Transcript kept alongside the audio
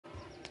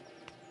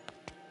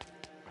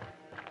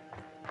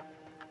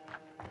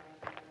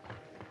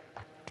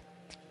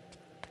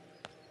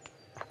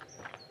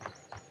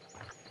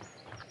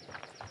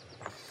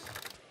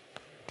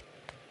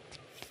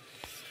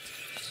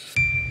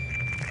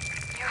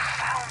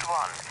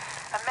one.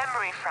 A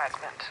memory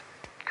fragment.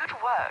 Good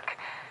work.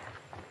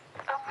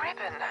 A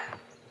ribbon.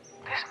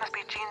 This must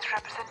be Jean's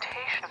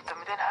representation of them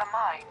within her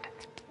mind.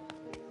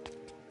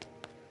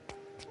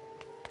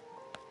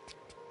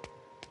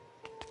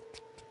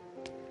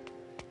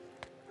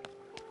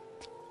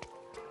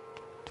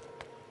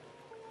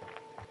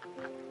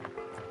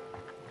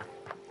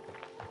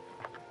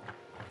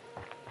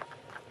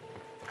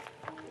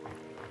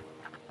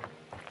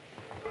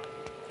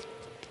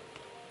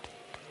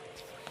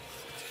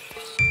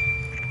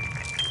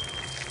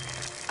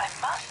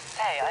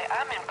 I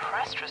am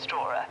impressed,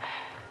 Restorer.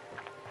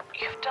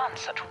 You've done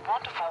such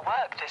wonderful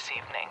work this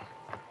evening.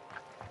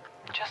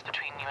 Just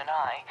between you and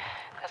I,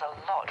 there's a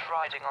lot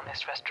riding on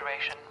this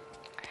restoration.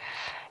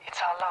 It's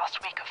our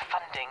last week of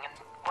funding and,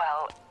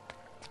 well,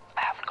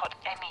 I haven't got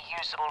any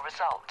usable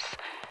results.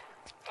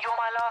 You're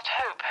my last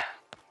hope.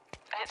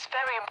 And it's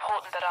very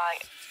important that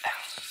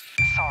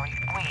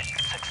we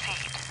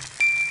succeed.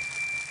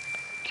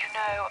 You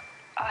know,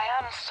 I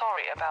am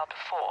sorry about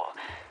before,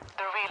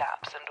 the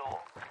relapse and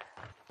all.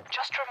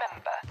 Just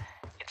remember,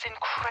 it's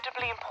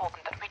incredibly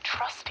important that we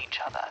trust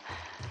each other.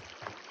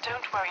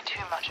 Don't worry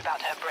too much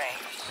about her brain.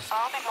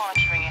 I'll be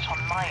monitoring it on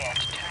my end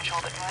to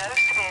ensure that no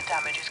severe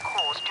damage is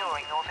caused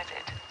during your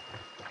visit.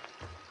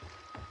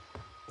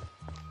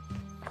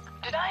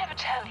 Did I ever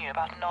tell you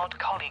about an old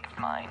colleague of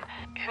mine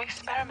who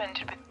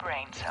experimented with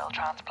brain cell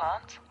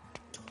transplants?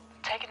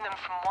 Taking them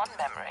from one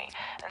memory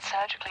and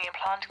surgically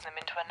implanting them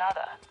into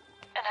another.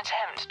 An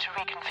attempt to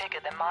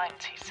reconfigure their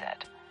minds, he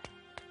said.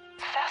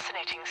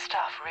 Fascinating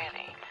stuff,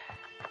 really.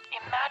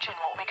 Imagine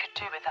what we could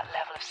do with that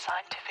level of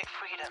scientific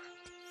freedom.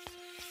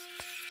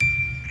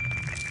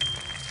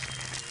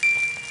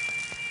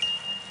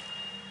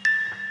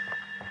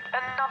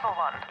 Another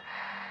one.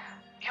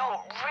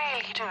 You're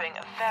really doing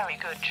a very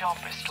good job,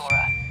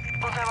 Restorer.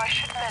 Although I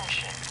should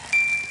mention,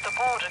 the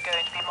board are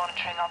going to be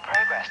monitoring our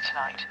progress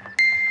tonight.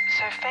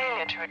 So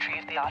failure to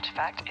retrieve the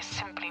artifact is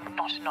simply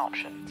not an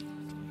option.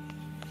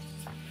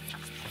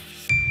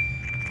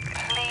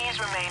 Please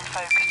remain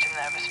focused in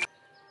there, Restorer.